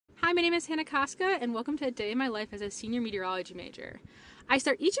Hi, my name is Kostka, and welcome to a day in my life as a senior meteorology major. I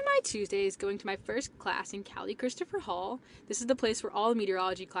start each of my Tuesdays going to my first class in Cali Christopher Hall. This is the place where all the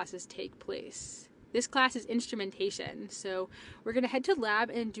meteorology classes take place. This class is instrumentation, so we're going to head to lab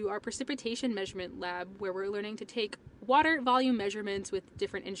and do our precipitation measurement lab, where we're learning to take water volume measurements with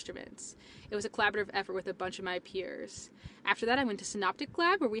different instruments. It was a collaborative effort with a bunch of my peers. After that, I went to synoptic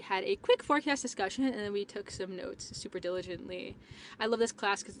lab, where we had a quick forecast discussion, and then we took some notes super diligently. I love this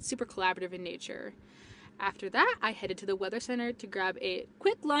class because it's super collaborative in nature. After that, I headed to the Weather Center to grab a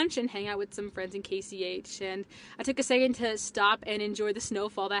quick lunch and hang out with some friends in KCH, and I took a second to stop and enjoy the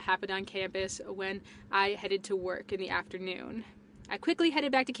snowfall that happened on campus when I headed to work in the afternoon. I quickly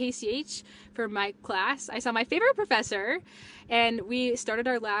headed back to KCH for my class. I saw my favorite professor, and we started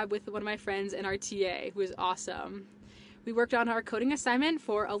our lab with one of my friends and our TA, who was awesome. We worked on our coding assignment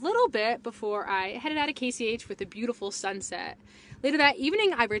for a little bit before I headed out of KCH with a beautiful sunset. Later that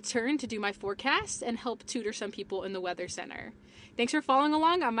evening, I returned to do my forecast and help tutor some people in the Weather Center. Thanks for following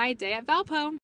along on my day at Valpo.